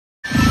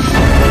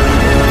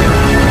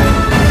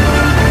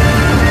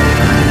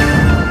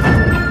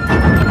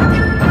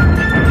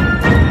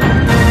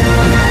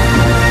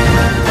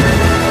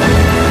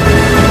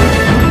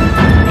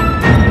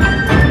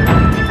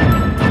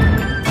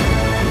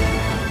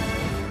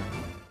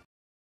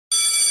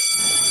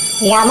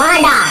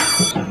यमाडा,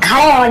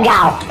 खड़े हो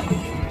जाओ।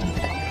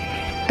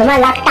 तुम्हें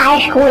लगता है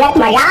स्कूल एक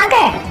मजाक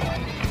है?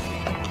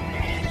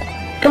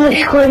 तुम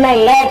स्कूल में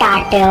लेट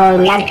आते हो,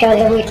 लड़कियों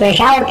के बीच में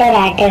उड़ते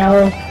रहते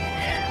हो,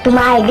 तुम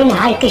आए दिन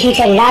हर किसी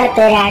से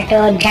लड़ते रहते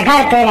हो,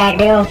 झगड़ते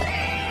रहते हो।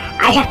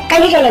 ऐसा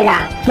कैसे चलेगा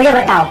मुझे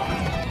बताओ?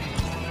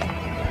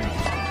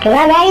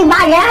 तुम्हें मेरी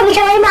बात जरा भी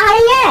समझ में आ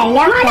रही है?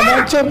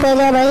 यमाडा चुप हो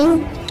जा भाई,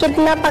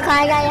 कितना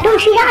पकाएगा यार? तुम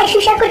सीधा इसी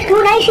से कुछ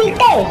क्यों नहीं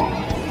सीखते?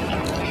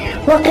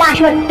 वो क्लास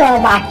में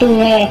टॉप आती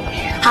है,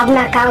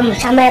 अपना काम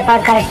समय पर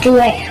करती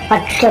है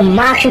और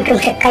मार्क्स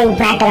तुमसे कई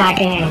बेहतर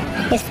आते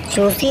हैं। इस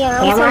चूसी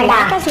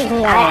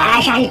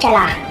ऐसा ही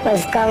चला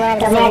उसका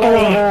तुम्हें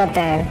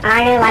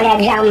आने वाले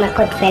एग्जाम में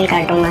खुद फेल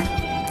कर दूंगा।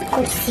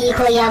 कुछ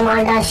सीखो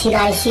यमाडा,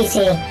 सीधा इसी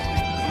से।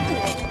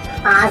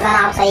 हाँ सर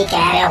आप सही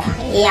कह रहे हो,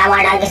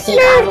 यमाडा किसी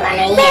काम का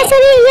नहीं है।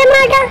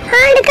 यमाडा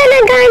हार्ड का ना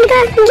गांड का,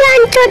 ज्ञान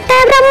चोटा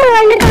है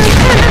ब्रह्मांड का।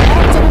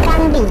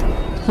 चिंकान भी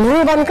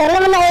मुंह बंद कर ले,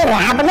 वरना ये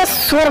रैप में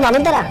सुअर मारू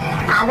तेरा।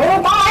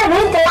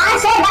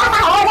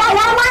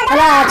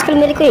 अरे आजकल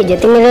मेरी कोई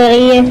इज्जत मिल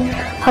रही है,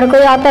 हर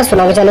कोई आता है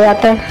सुना के चले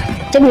जाता है।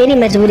 जब मेरी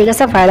मजबूरी का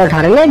सब फायदा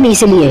उठा रहे हैं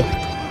इसलिए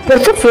फिर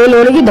से फेल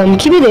होने की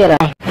धमकी भी दे रहा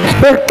है।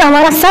 एक तो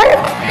हमारा सर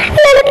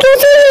लड़कियों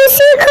से नहीं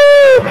सीखो,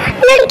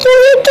 लड़कियों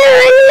से क्या।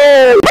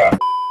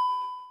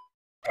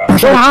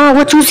 और हाँ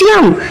वो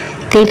चूसियाम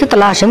तेरी तो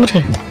तलाश है मुझे।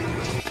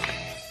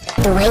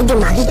 तो वही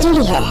दिमागी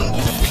कीड़ी है।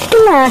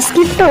 क्लास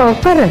की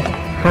टॉपर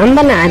हम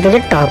बनाए तुझे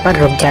टॉपर।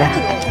 रुक जरा,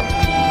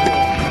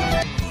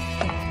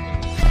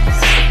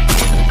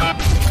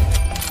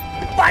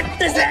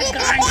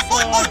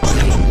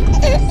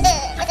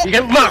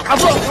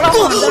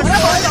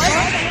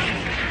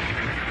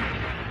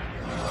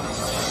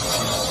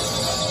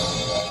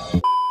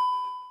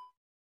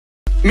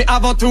 Mais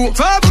avant tout,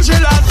 fais bouger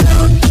la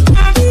tête.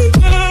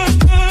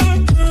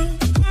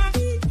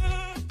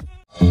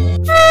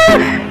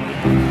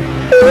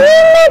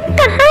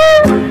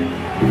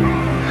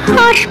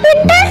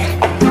 Hospital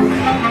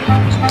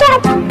क्या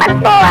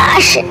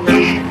बकवास।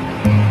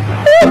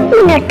 एक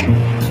मिनट,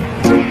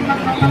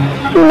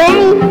 मैं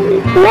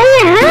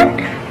यहाँ,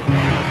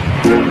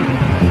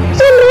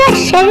 ये मेरा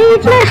शरीर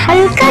में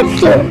हल्का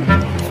क्यों?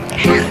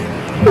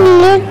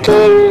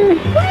 लेकिन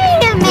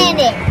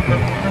मेरे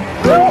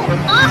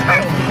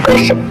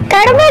कुछ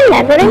गड़बड़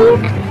लग रही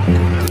है।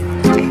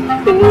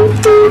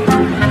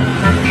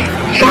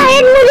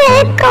 शायद मुझे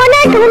एक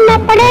कोना ढूंढना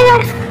पड़ेगा।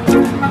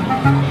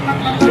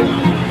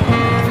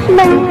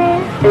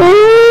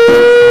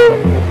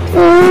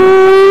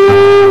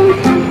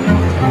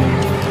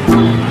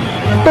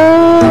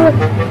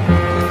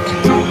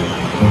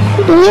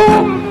 ये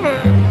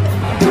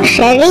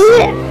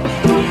शरीर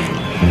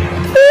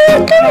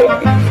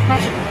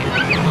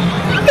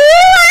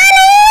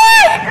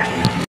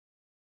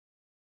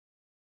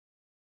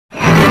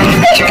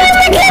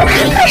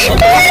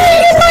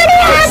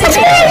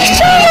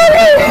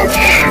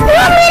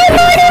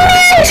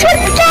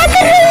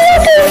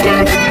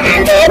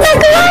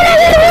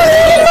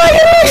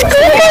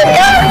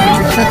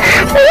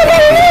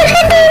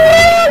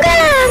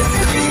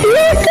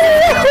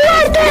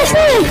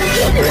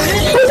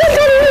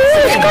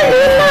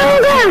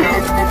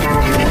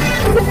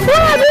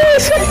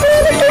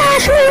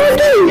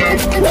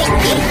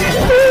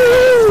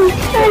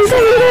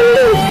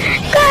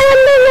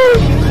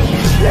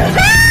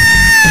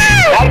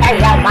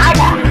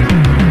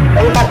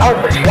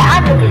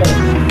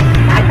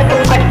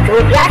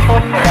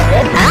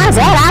हाँ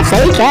सर आप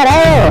सही कह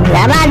रहे हो,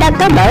 यमाडा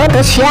तो बहुत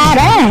होशियार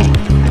है।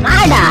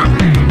 आडा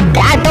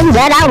क्या तुम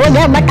जरा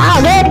मुझे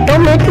बताओगे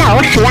तुम इतना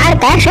होशियार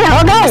कैसे हो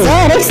गए?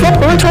 सर इससे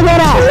पूछो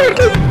जरा।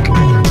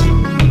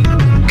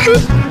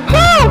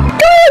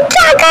 तुम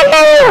क्या कर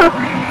रहे हो?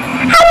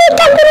 अभी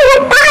तक नहीं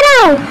हटा रहा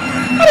हूँ।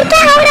 अरे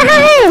क्या हो रहा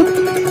है?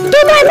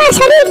 तुम्हारा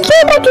शरीर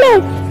क्यों बदले?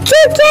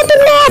 क्यों किया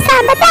तुमने ऐसा,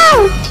 बताओ।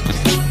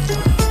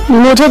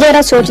 मुझे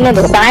जरा सोचने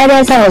दो। शायद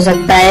ऐसा हो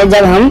सकता है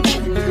जब हम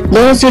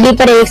दोनों सीढ़ी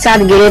पर एक साथ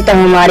गिरे तो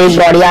हमारी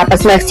बॉडी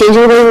आपस में एक्सचेंज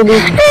हो गई होगी।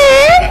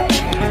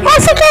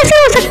 ऐसा कैसे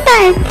हो सकता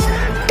है?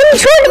 तुम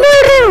झूठ बोल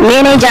रहे हो।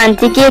 मैं नहीं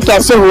जानती कि ये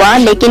कैसे हुआ,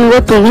 लेकिन वो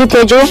तुम ही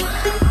थे जो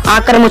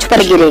आकर मुझ पर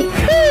गिरे।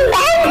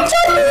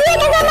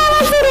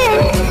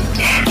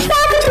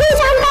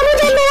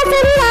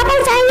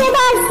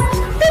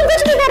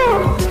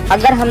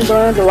 अगर हम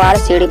दोनों दोबारा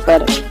सीढ़ी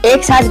पर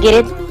एक साथ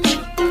गिरे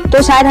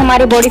तो शायद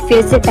हमारी बॉडी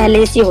फिर से पहले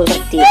जैसी हो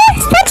सकती है।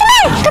 सच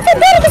में? तो फिर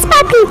देर किस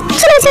बात की?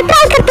 चलो इसे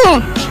ट्राई करते हैं।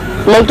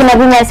 लेकिन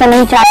अभी मैं ऐसा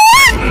नहीं चाहती।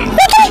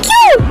 लेकिन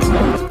क्यों?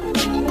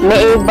 मैं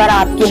एक बार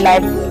आपकी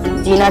लाइफ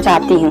जीना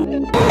चाहती हूँ।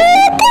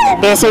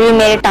 वैसे भी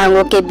मेरे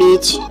टांगों के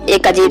बीच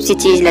एक अजीब सी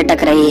चीज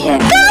लटक रही है।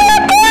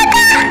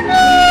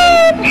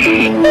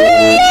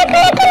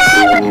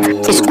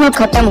 स्कूल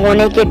खत्म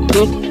होने के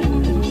ठीक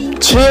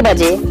 6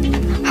 बजे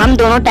हम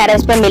दोनों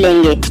टेरेस पर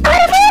मिलेंगे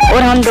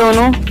और हम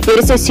दोनों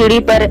फिर से सीढ़ी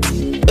पर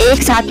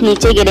एक साथ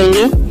नीचे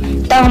गिरेंगे,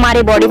 तब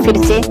हमारी बॉडी फिर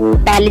से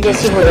पहले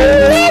जैसी हो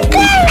जाएगी।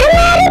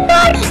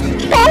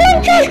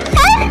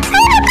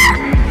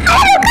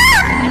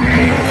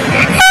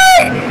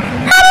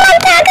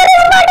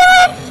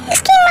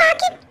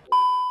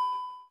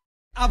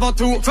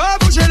 tout, fais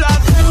bouger la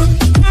tête.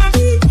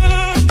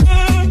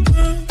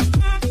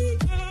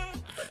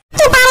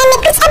 के बारे में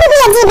कुछ अभी भी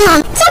अजीब है।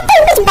 जब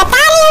तुम कुछ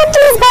बता रहे हो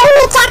तुम इस बारे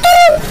में क्या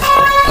करो?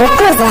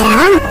 रुको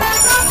जरा,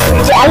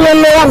 ये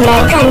मेरा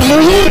लड़का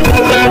नहीं है।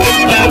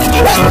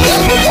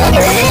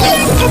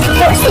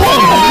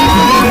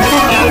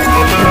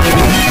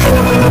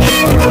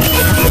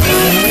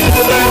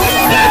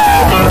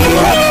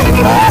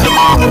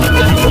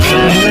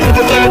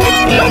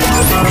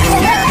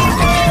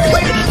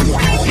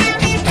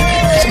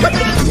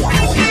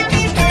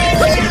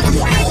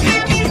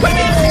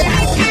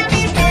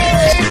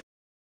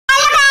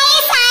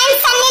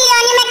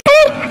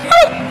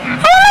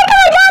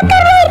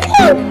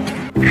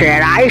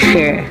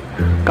 से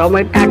तुम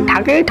इतना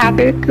थके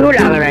थके क्यों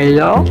लग रही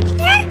हो?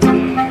 मैं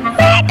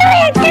तो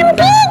एकदम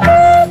ठीक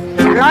हूँ।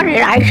 चलो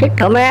रिलाई से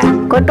तुम्हें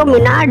कुतुब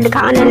मीनार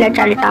दिखाने ले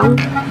चलता हूँ।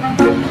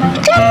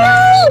 चलो,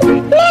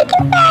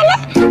 लेकिन पहले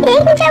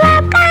एक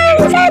जवाब का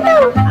आंसर दो।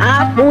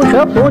 हाँ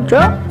पूछो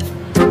पूछो।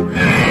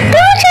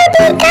 तू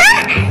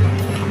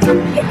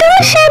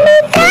सभी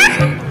का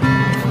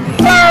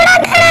लौड़ा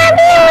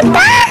खराबी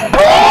होता।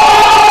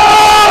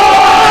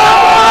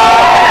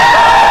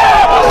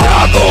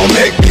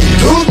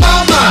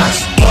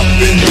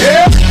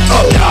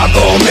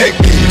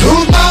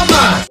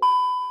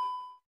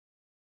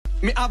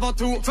 Mais avant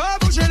tout, fais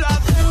bouger la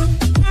tête.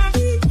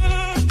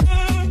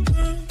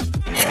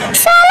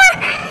 साला,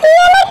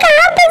 ये मैं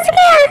कहाँ फंस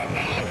गया?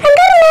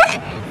 अगर मैं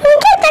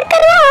इनके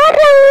चक्कर में और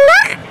रहूँगा,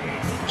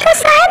 तो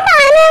शायद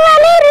आने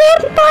वाले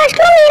रेप पोस्ट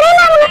में मेरा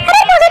नाम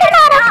अरे मुझे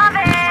डरा रहा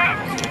है।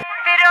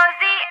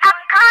 फिरोजी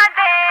अखा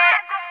दे,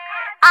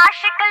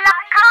 आशिक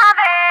लखा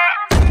वे,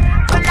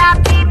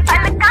 गुलाबी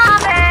पलका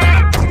वे,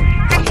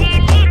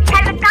 नशीली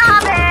छलका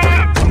वे,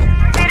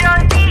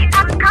 फिरोजी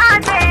अखा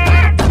दे,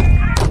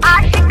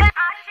 आशिक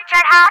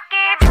चढ़ा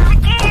के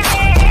बिस्की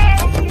वे,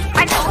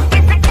 अनु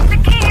किस किस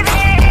की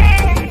वे,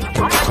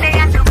 घूमते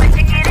या तू बच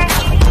के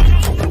रही,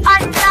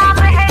 अंजाम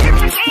है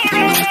रिस्की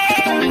वे,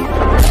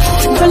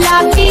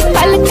 गुलाबी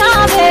पलका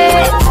वे,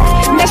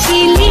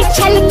 नशीली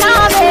छलका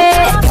वे,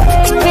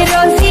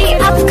 फिरोजी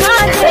अखा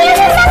दे।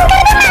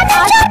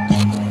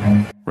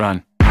 Run.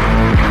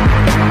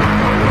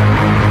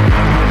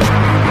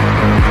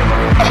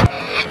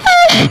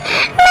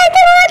 मैं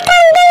तो बहुत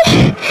थक गई।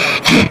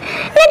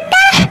 लगता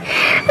है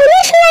मुझे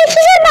इस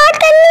लड़की से बात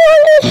करनी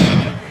होगी।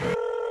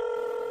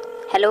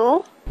 हेलो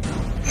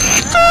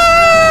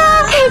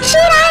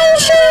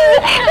शिराइशी,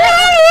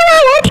 मेरी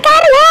मदद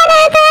कर,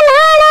 मैंने तो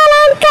लौड़ा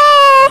लगा।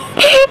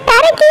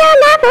 लड़कियों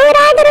का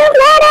पूरा ग्रुप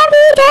मेरे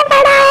पीछे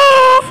पड़ा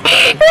है।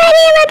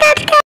 मेरी मदद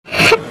कर,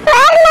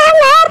 वरना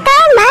मैं तो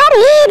मर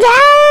ही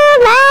जाऊँ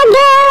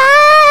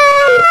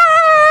भाग्यवान।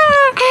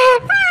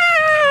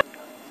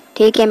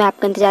 ठीक है, मैं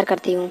आपका इंतजार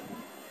करती हूँ।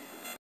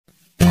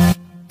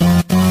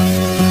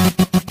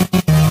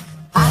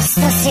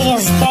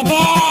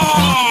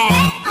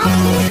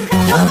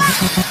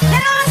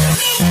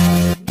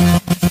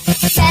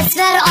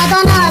 Sesler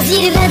Adana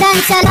zirveden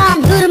selam.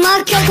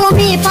 Durmak yok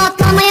hobi,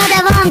 patlamaya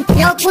devam.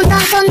 Yok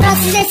bundan sonra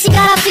size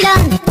sigara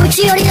filan.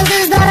 Uçuyor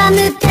yıldızlara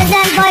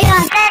müptezel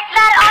bayan.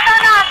 Sesler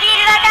Adana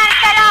zirveden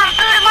selam.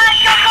 Durmak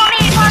yok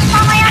homi,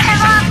 patlamaya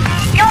devam.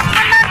 Yok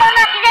bundan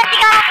sonra size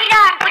sigara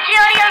filan.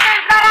 Uçuyor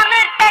yıldızlara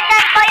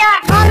müptezel bayan.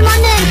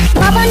 Harmanım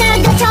baba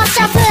nerede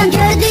çarşafım?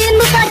 Gördüğüm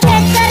bu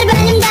paketler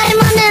benim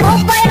dermanım.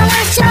 Hoppa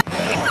yavaşça.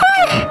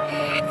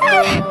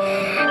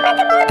 मैं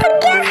तो बहुत थक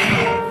गया।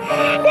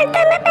 लगता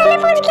है मैं पहले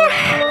पहुंच गया।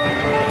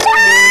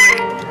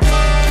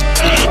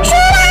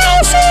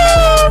 शिराइशी,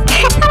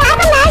 अब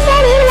मैं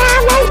शरीर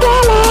वापस ले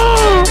ले।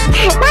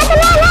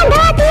 बदले में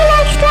 2-3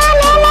 एक्स्ट्रा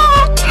ले ले।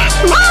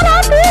 मेरे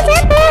पीछे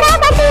पूरा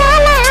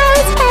पटियाला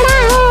हाउस खड़ा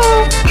है।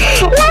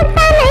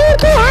 लगता नहीं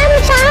कि हम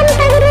शाम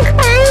तक रुक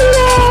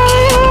पाएंगे।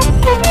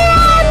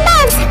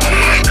 बस,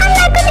 अब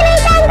मैं कुछ नहीं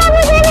जानता,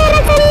 मुझे मेरा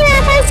शरीर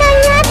वापस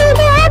चाहिए। ठीक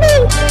है अभी?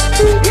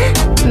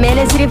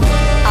 मैंने सिर्फ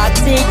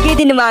आपसे एक ही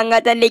दिन मांगा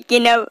था,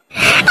 लेकिन अब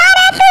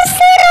अरे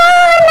तुझसे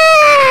रोना।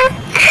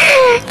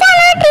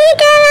 चलो ठीक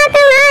है, मैं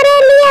तुम्हारे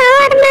लिए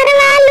और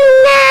मरवा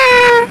लूंगा।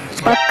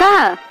 पक्का?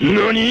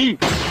 Nani?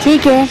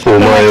 ठीक है, お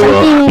前は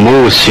も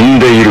う死ん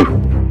でいる。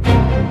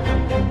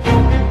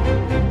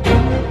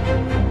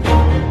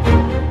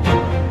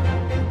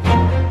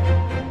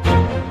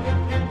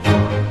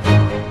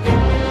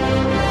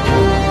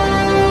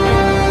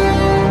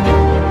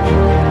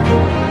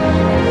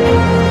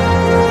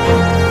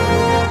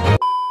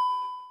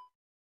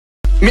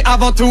Mais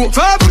avant tout,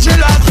 fais bouger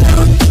la tête.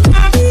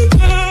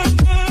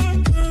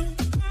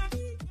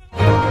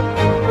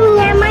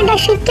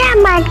 यामादाशी क्या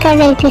बात कर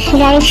रही थी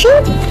शिराइशी?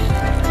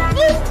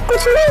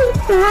 कुछ नहीं,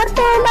 वो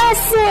तो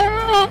बस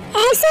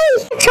ऐसे ही।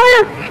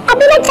 छोड़ो,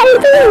 अभी मैं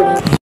चलती हूँ।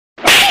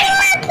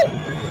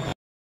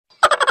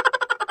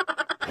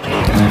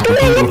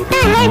 तुम्हें लगता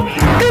है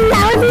तुम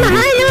बहुत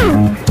महान हो,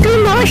 तुम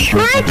बहुत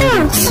स्मार्ट हो,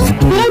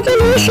 लेकिन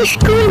इस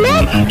स्कूल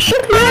में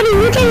सिर्फ मेरी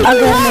ही चलती है।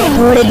 अगर मैं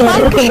थोड़ी देर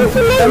रुकूं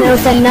तो मैं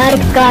उसे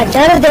नर्क का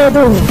डर दे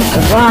दूं।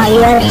 वाह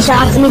यार,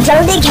 शास्त्री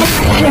जल्दी खींच।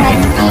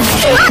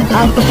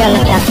 आपको क्या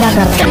लगता है क्या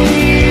कर रहा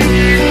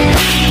है?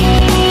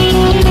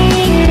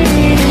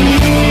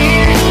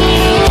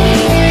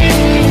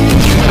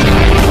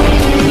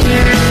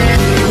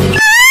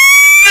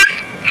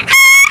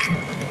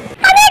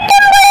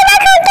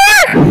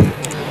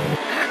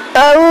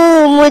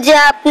 आओ, मुझे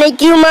आपने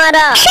क्यों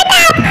मारा?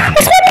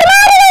 उसमें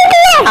तुम्हारी गलती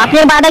है।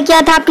 आपने वादा किया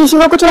था आप किसी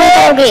को कुछ नहीं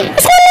करोगे।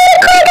 उसमें मेरी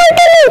कोई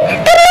गलती नहीं,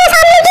 तुम मेरे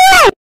सामने क्यों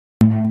है?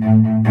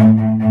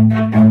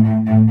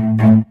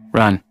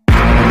 Run.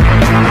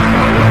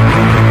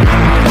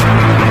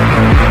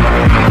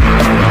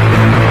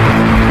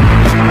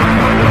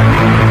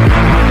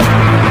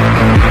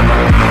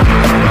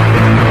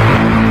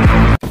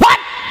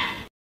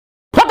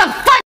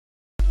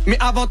 Mais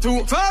avant tout,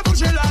 fais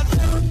bouger la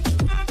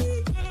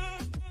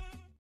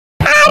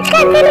आज का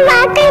दिन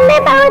वाकई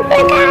में बहुत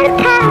बेकार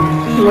था।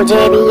 मुझे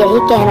भी यही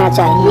कहना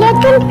चाहिए।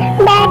 लेकिन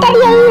बेटर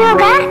यही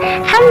होगा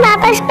हम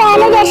वापस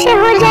पहले जैसे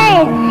हो जाए।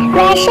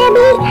 वैसे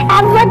भी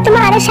अब वो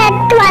तुम्हारे साथ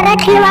तुम्हारा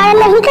खिलवाड़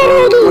नहीं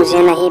करेगी।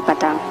 मुझे नहीं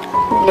पता,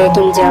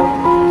 लेकिन जब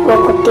वो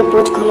कुत्ते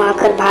पूंछ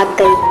घुमाकर भाग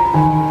गई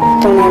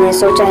तो मैंने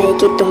सोचा है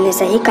कि तुमने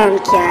सही काम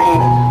किया है।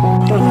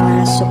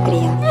 तुम्हारा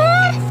शुक्रिया।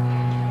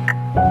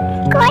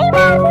 कोई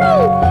बात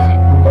नहीं,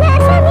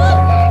 वैसे भी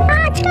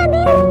आज का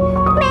दिन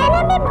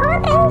मैंने भी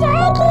बहुत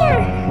एंजॉय किया।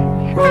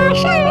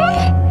 आशा है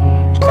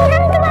कि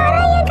हम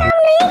दोबारा ये काम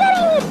नहीं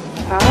करेंगे।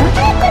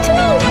 अरे कुछ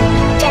नहीं,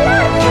 चलो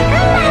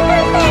हम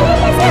वापस पहले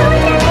जैसे हो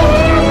जाते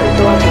हैं।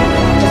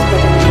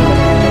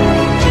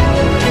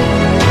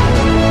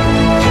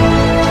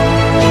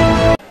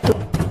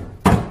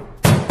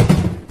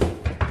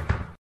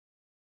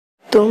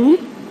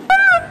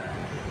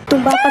 तुम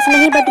वापस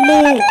नहीं बदले।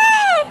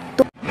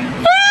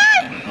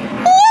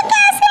 ये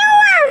कैसे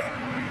हुआ?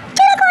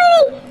 चलो कोई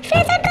नहीं,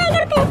 फिर से ट्राई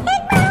करते हैं। एक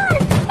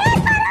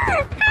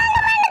बार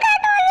और, हैंड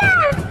कट हो गया।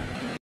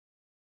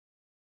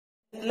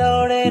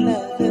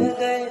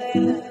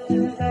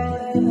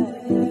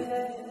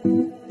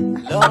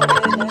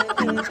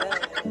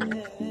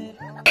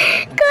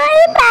 कोई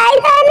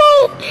फायदा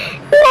नहीं,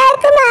 मैं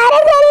तुम्हारे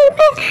शरीर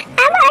पे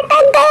अब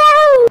अटक गया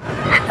हूँ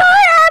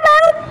और अब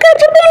हम कुछ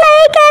भी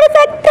नहीं कर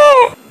सकते।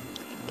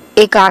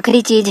 एक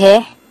आखिरी चीज है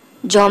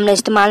जो हमने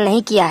इस्तेमाल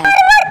नहीं किया है।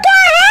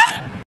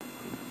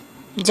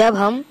 जब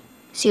हम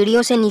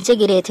सीढ़ियों से नीचे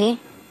गिरे थे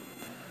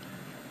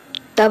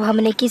तब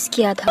हमने किस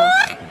किया था।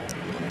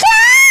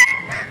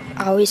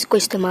 आओ इसको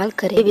इस्तेमाल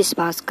करें,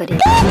 विश्वास करें।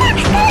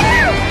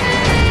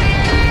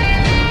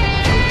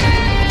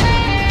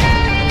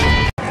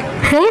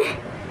 हैं?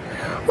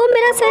 वो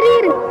मेरा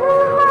शरीर, ओ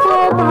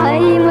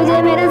भाई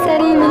मुझे मेरा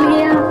शरीर मिल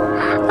गया।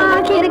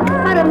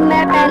 आखिरकार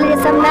मैं पहले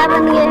जैसा मैं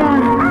बन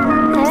गया।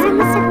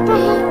 समझ सकते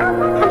हैं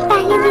हम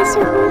पहले जैसे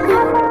हो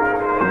गए।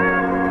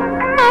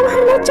 अब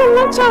हमें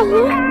चलना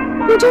चाहिए,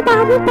 मुझे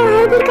बाद में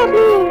पढ़ाई भी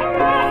करनी है।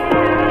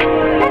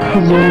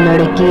 ये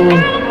लड़की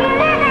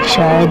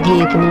शायद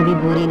ही इतनी भी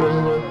बुरी नहीं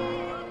है।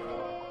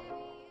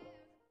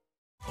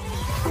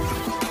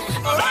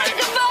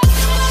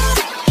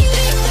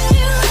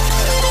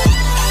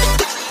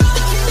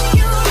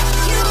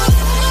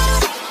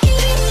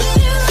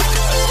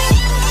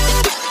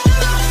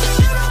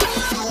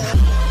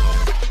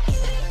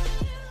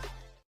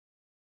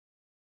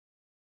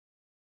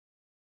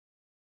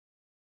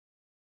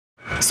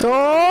 सो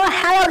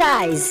हेलो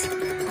गाइस,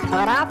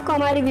 अगर आपको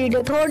हमारी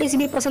वीडियो थोड़ी सी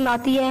भी पसंद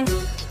आती है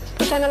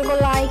तो चैनल को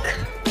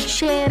लाइक,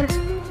 शेयर,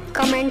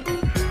 कमेंट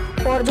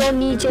और जो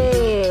नीचे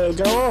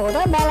जो होता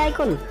है बेल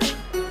आइकन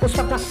उस पर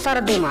अपना सर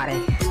दे मारे।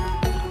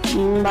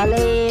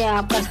 भले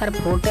आपका सर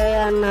फूटे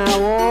या ना,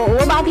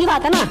 वो बात की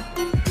बात है ना।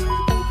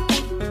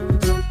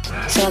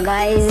 सो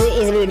गाइस,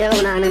 इस वीडियो को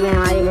बनाने में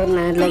हमारी बहुत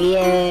मेहनत लगी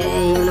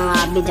है। यू नो,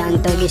 आप भी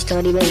जानते हो कि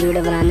स्टोरी बेस्ड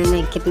वीडियो बनाने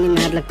में कितनी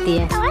मेहनत लगती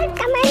है। और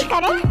कमेंट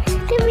करें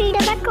कि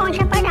वीडियो का कौन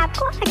सा पार्ट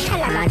आपको अच्छा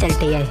लगा। हाँ चल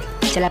ठीक है,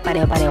 चला परे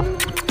हो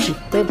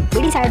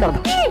पीढ़ी साइड हो।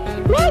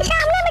 मेरे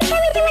सामने मीठे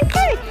मत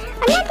कर,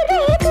 मैं तुझे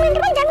 1 मिनट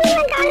में जमीन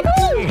में गाड़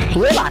दूंगी।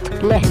 ये बात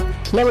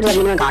ले मुझे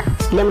जमीन में गाड़,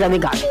 ले मुझे अभी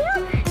गाड़।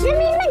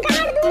 जमीन में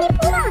गाड़ दूंगी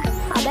पूरा।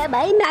 अबे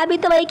भाई मैं भी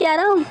तो वही कह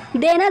रहा हूँ,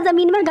 देना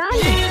जमीन में गाड़।